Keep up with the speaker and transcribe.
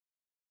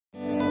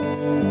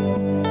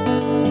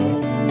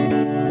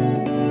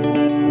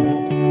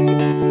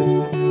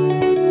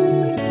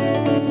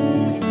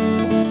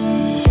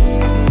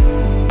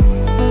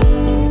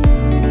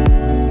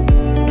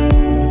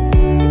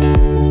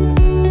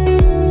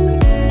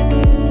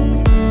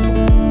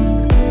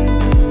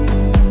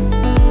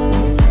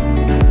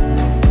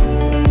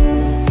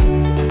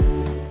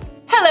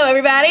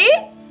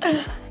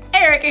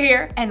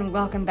and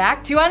welcome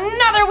back to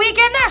another week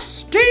in the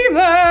STEAM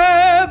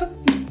Lab!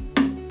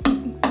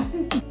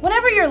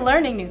 Whenever you're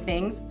learning new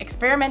things,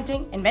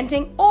 experimenting,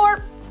 inventing,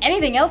 or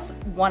anything else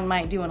one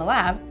might do in a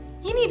lab,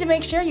 you need to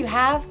make sure you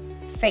have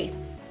faith.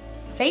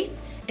 Faith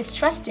is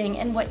trusting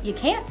in what you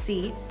can't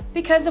see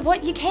because of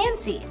what you can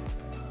see.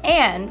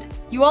 And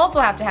you also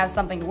have to have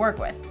something to work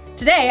with.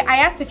 Today, I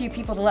asked a few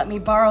people to let me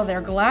borrow their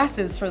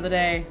glasses for the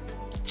day.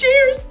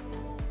 Cheers!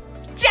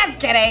 Just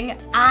kidding,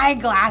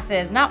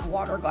 eyeglasses, not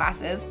water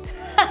glasses.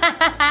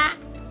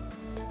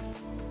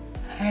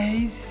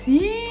 I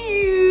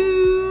see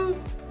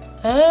you.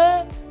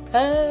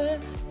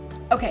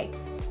 Okay,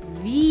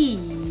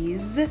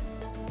 these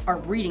are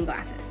reading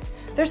glasses.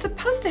 They're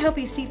supposed to help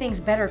you see things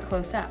better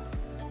close up.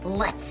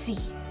 Let's see.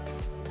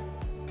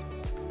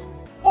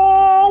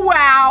 Oh,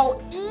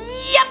 wow,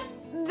 yep,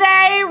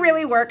 they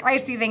really work. I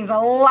see things a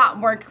lot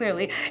more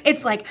clearly.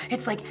 It's like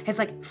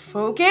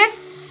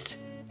focused,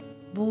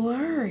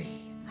 blurry.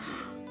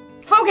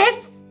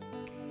 Focus,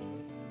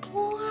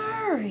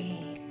 blurry.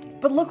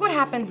 But look what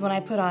happens when I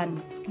put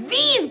on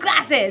these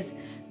glasses.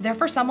 They're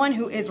for someone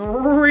who is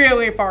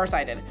really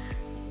farsighted.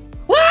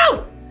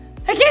 Wow!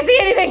 I can't see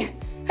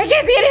anything. I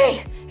can't see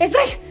anything.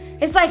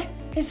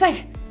 It's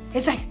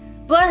like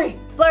blurry,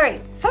 blurry.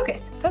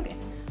 Focus, focus.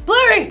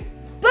 Blurry,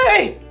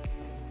 blurry.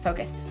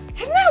 Focused.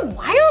 Isn't that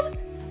wild?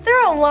 There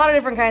are a lot of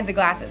different kinds of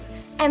glasses.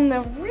 And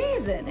the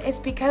reason is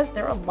because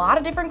there are a lot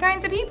of different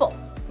kinds of people.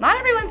 Not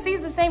everyone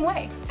sees the same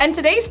way. And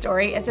today's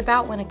story is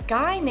about when a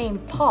guy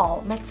named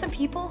Paul met some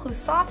people who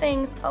saw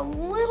things a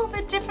little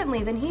bit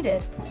differently than he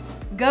did.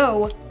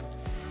 Go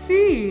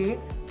see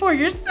for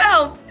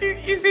yourself.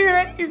 You see what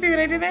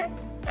I did there?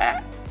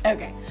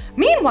 Okay.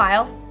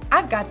 Meanwhile,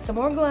 I've got some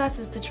more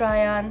glasses to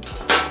try on.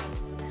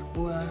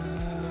 Whoa.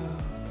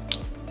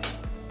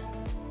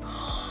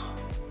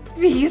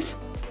 These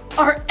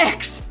are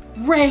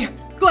X-ray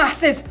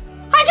glasses.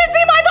 I can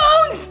see my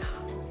bones!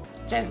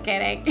 Just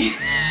kidding.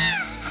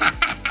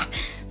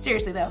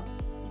 Seriously though,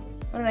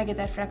 when did I get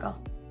that freckle?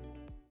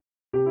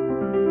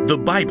 The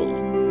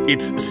Bible.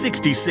 It's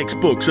 66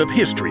 books of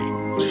history,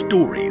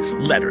 stories,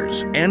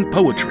 letters, and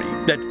poetry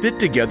that fit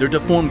together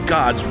to form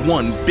God's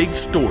one big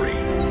story.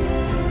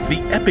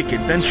 The epic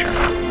adventure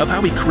of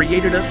how He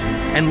created us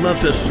and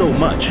loves us so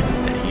much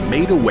that He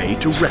made a way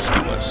to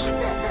rescue us.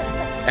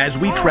 As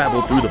we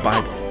travel through the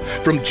Bible,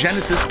 from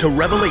Genesis to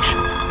Revelation,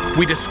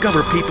 we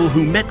discover people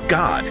who met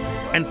God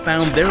and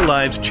found their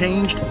lives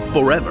changed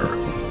forever.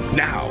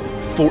 Now,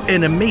 for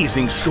an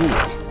amazing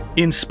story,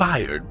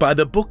 inspired by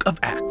the book of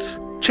Acts,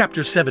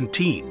 chapter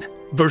 17,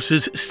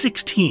 verses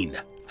 16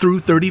 through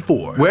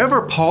 34.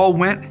 Wherever Paul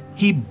went,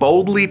 he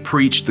boldly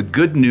preached the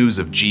good news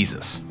of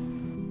Jesus.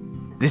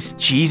 This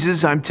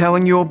Jesus I'm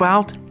telling you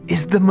about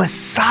is the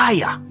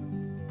Messiah.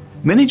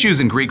 Many Jews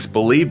and Greeks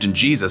believed in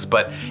Jesus,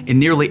 but in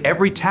nearly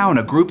every town,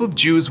 a group of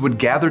Jews would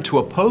gather to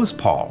oppose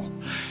Paul.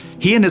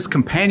 He and his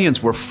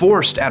companions were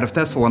forced out of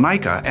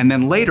Thessalonica, and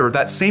then later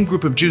that same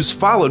group of Jews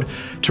followed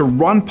to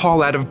run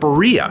Paul out of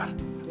Berea.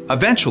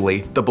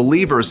 Eventually, the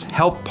believers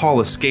helped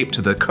Paul escape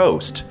to the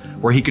coast,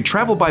 where he could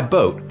travel by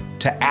boat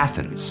to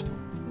Athens.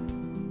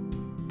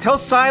 Tell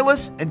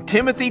Silas and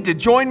Timothy to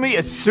join me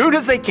as soon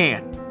as they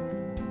can.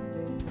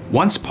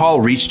 Once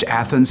Paul reached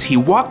Athens, he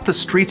walked the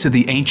streets of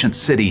the ancient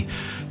city,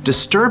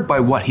 disturbed by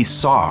what he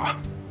saw.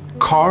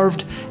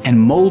 Carved and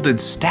molded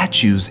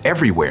statues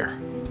everywhere.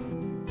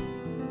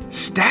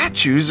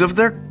 Statues of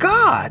their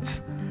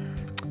gods.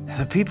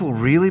 The people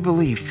really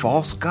believe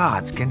false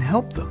gods can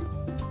help them.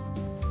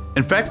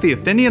 In fact, the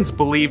Athenians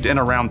believed in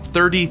around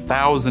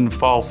 30,000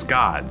 false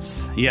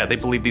gods. Yeah, they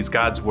believed these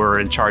gods were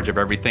in charge of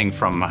everything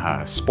from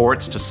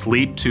sports to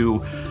sleep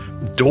to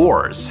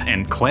doors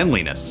and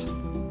cleanliness.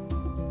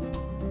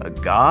 A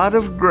god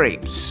of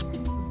grapes.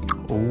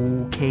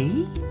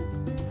 Okay.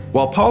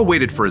 While Paul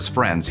waited for his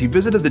friends, he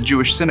visited the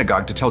Jewish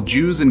synagogue to tell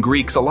Jews and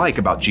Greeks alike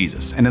about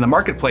Jesus. And in the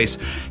marketplace,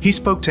 he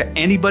spoke to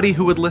anybody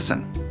who would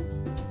listen.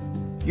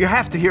 You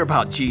have to hear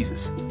about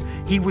Jesus.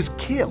 He was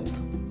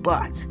killed,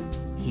 but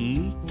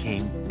he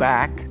came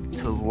back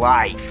to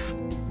life.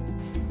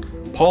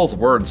 Paul's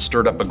words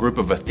stirred up a group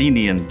of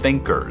Athenian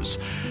thinkers.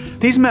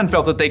 These men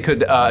felt that they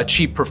could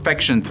achieve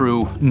perfection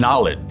through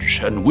knowledge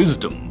and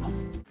wisdom.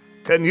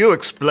 Can you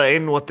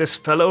explain what this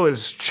fellow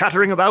is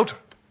chattering about?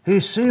 He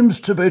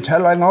seems to be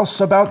telling us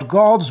about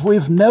gods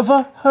we've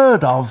never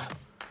heard of.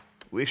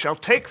 We shall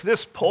take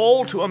this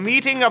Paul to a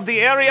meeting of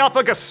the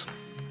Areopagus.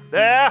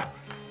 There,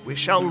 we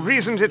shall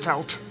reason it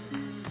out.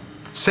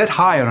 Set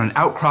high on an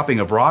outcropping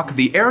of rock,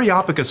 the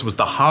Areopagus was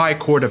the high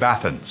court of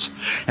Athens.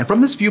 And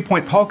from this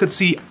viewpoint, Paul could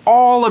see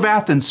all of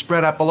Athens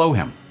spread out below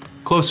him.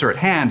 Closer at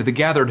hand, the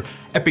gathered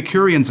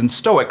Epicureans and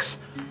Stoics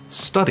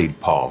studied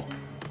Paul.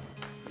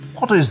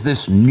 What is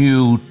this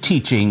new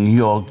teaching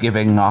you're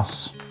giving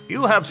us?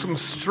 You have some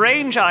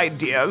strange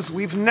ideas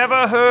we've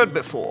never heard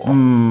before.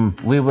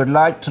 We would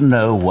like to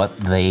know what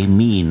they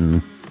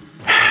mean.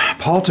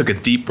 Paul took a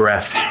deep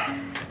breath.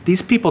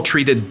 These people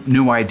treated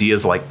new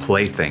ideas like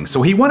playthings,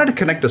 so he wanted to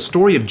connect the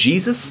story of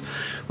Jesus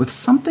with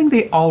something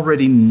they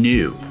already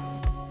knew.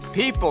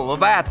 People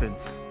of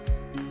Athens,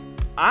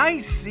 I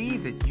see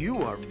that you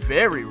are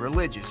very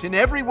religious in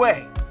every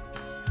way.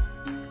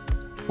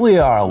 We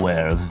are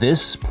aware of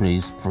this.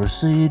 Please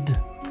proceed.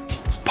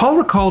 Paul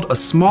recalled a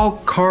small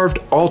carved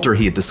altar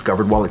he had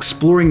discovered while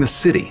exploring the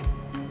city.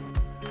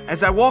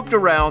 As I walked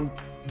around,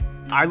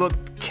 I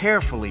looked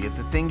carefully at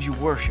the things you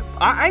worship.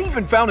 I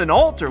even found an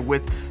altar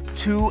with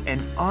 "To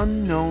an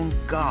Unknown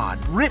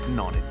God" written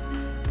on it.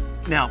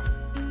 Now,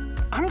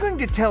 I'm going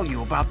to tell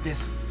you about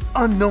this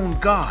unknown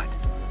God.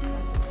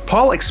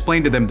 Paul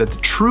explained to them that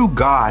the true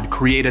God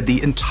created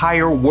the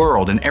entire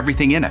world and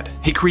everything in it.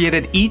 He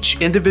created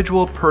each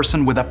individual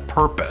person with a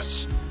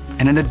purpose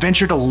and an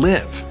adventure to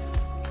live.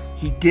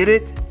 He did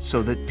it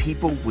so that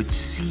people would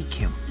seek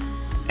him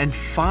and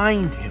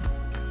find him,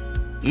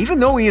 even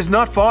though he is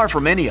not far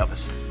from any of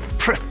us.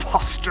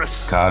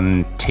 Preposterous.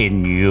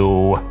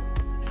 Continue.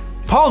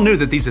 Paul knew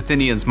that these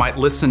Athenians might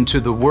listen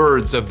to the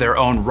words of their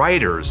own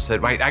writers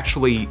that might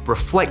actually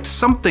reflect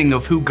something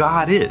of who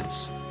God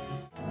is.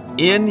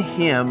 In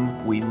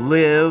him we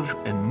live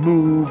and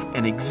move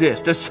and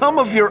exist. As some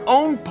of your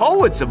own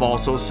poets have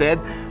also said,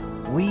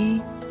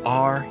 we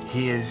are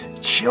his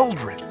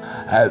children.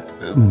 An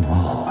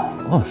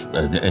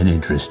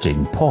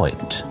interesting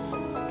point.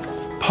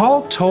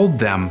 Paul told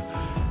them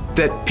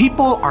that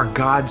people are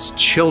God's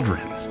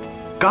children.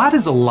 God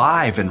is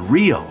alive and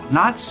real,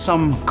 not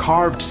some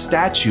carved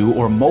statue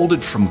or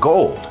molded from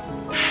gold.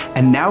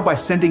 And now by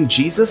sending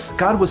Jesus,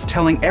 God was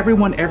telling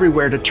everyone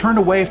everywhere to turn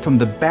away from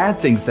the bad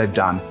things they've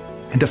done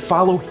and to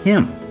follow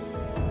him.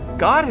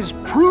 God has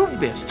proved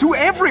this to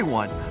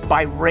everyone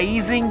by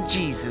raising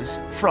Jesus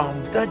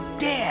from the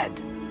dead.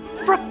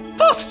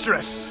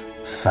 Preposterous.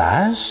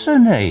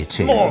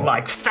 Fascinating. More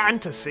like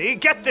fantasy.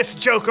 Get this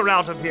joker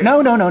out of here.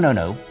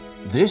 No.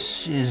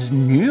 This is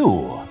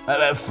new,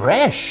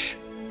 fresh.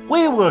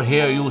 We will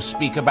hear you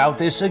speak about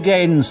this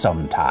again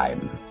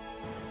sometime.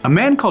 A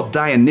man called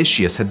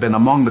Dionysius had been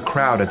among the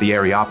crowd at the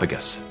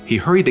Areopagus. He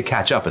hurried to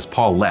catch up as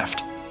Paul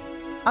left.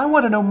 I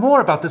want to know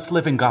more about this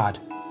living God,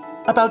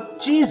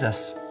 about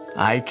Jesus.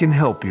 I can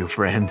help you,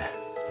 friend.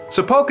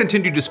 So Paul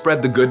continued to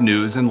spread the good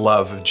news and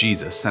love of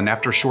Jesus, and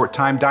after a short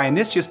time,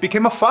 Dionysius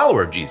became a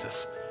follower of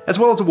Jesus, as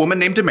well as a woman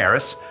named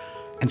Damaris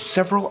and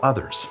several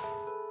others.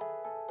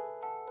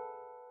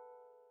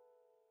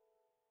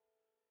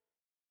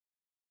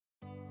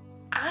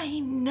 I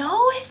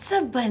know it's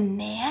a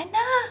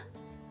banana,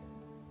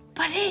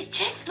 but it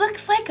just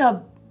looks like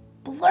a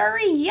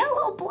blurry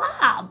yellow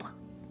blob.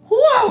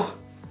 Whoa!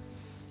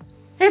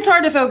 It's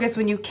hard to focus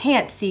when you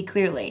can't see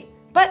clearly,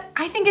 but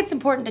I think it's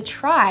important to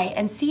try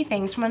and see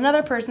things from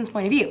another person's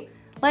point of view,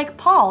 like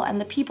Paul and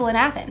the people in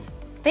Athens.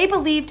 They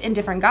believed in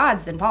different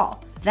gods than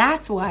Paul.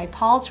 That's why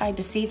Paul tried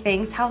to see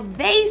things how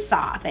they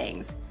saw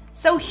things,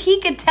 so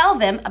he could tell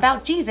them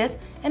about Jesus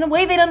in a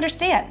way they'd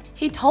understand.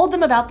 He told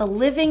them about the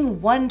living,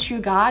 one true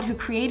God who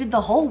created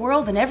the whole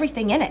world and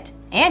everything in it.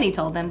 And he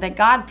told them that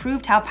God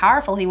proved how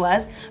powerful he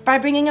was by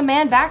bringing a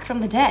man back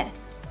from the dead.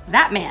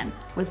 That man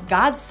was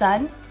God's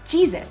son,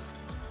 Jesus.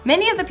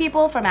 Many of the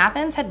people from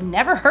Athens had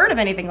never heard of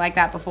anything like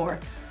that before.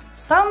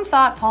 Some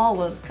thought Paul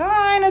was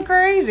kind of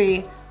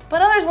crazy,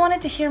 but others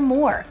wanted to hear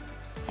more.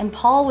 And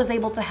Paul was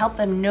able to help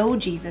them know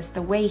Jesus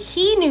the way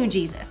he knew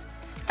Jesus.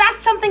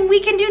 That's something we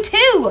can do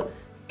too!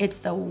 It's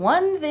the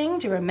one thing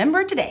to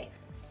remember today.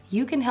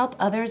 You can help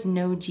others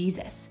know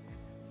Jesus.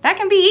 That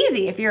can be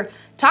easy if you're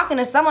talking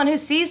to someone who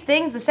sees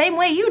things the same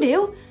way you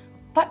do.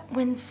 But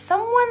when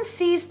someone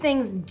sees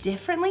things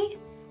differently,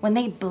 when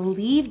they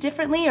believe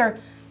differently, or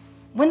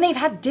when they've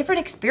had different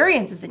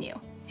experiences than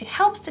you, it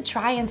helps to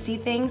try and see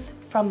things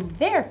from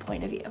their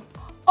point of view.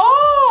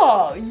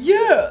 Ah,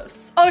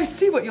 yes, I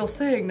see what you're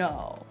saying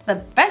now. The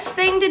best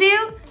thing to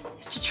do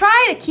is to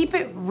try to keep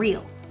it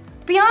real.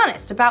 Be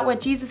honest about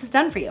what Jesus has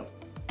done for you.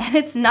 And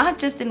it's not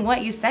just in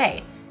what you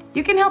say.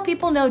 You can help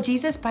people know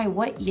Jesus by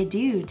what you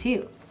do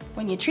too.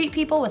 When you treat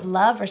people with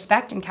love,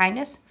 respect, and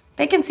kindness,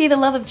 they can see the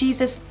love of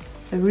Jesus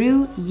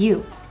through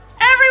you.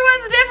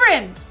 Everyone's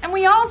different, and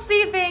we all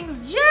see things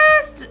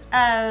just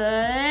a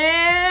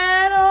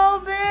little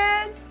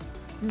bit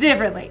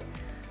differently.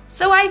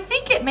 So I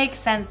think it makes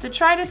sense to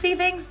try to see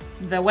things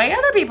the way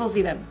other people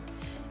see them.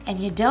 And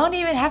you don't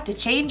even have to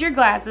change your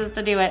glasses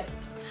to do it.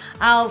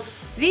 I'll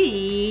see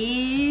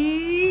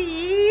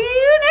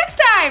you next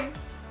time.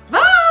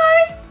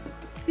 Bye.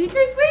 See you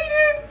guys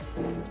later.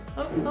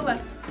 Oh, hold on.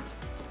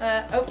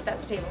 Oh,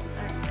 that's a table.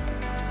 All right.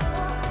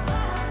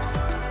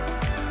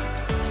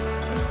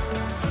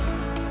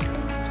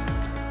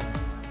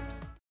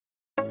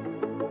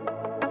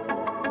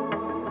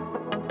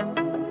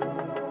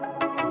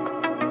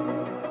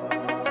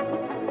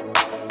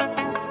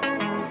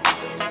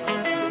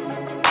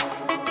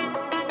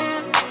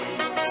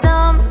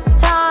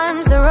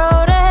 Sometimes the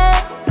road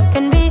ahead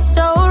can be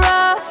so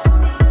rough.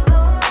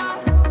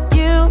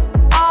 You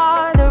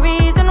are the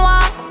reason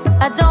why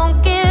I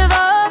don't give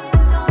up.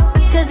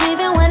 'Cause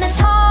even when it's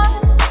hard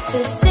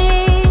to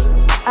see,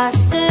 I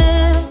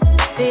still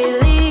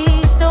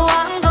believe. So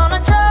I'm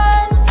gonna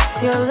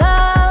trust your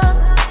love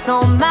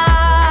no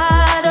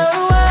matter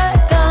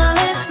what. Gonna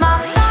live my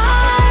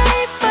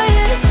life for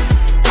you.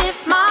 Live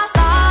my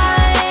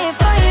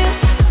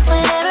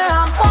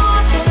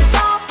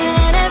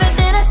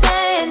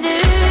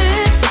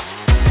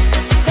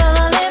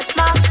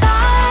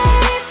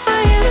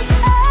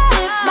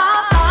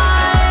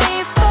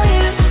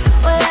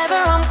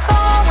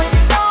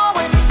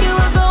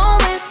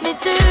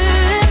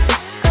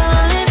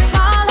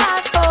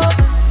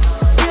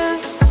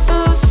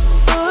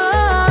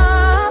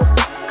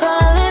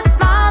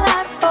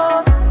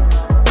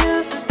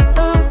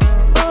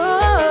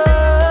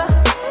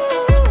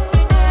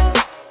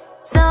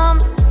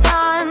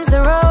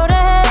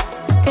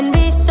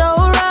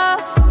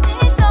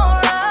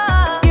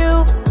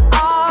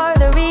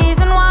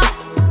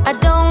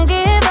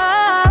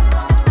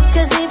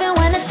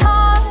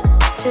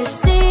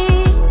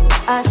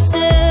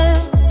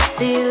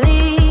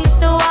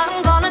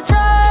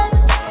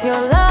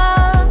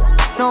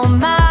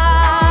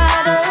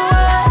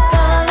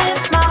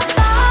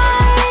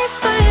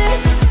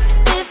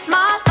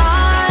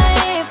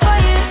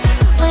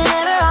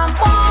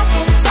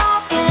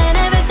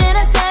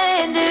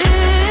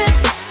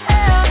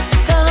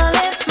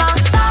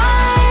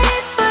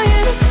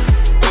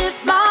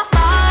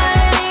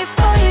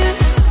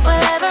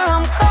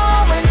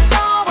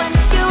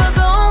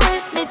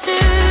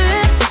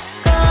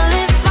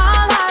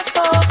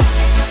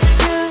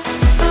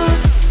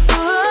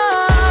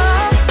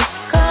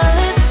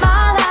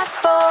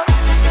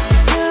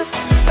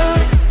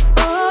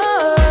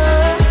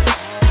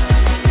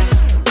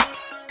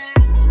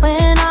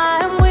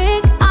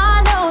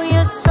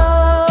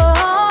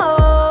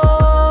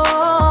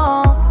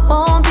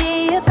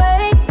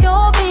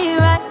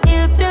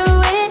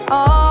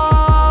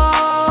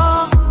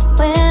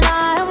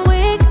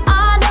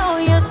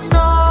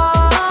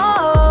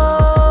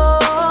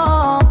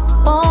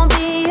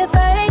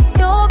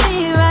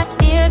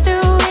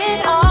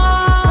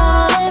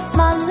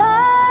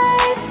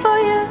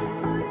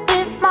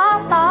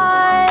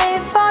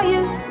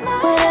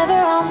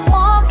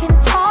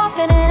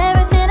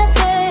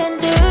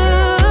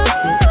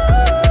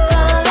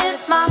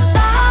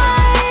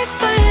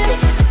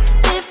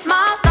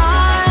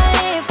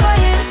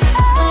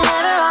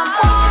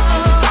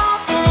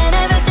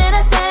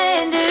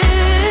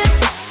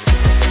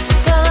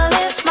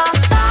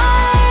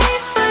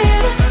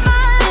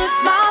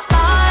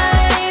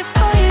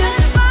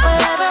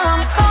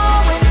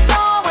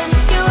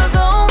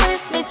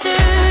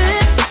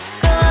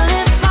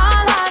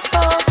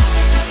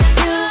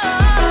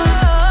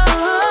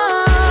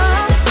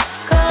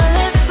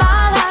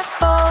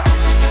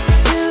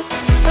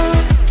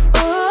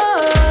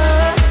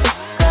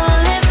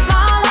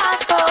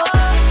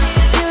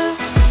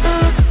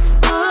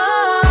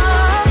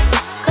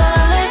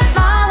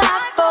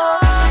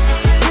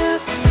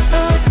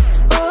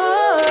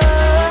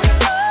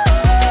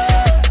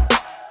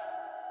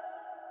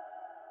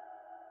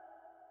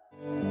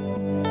you.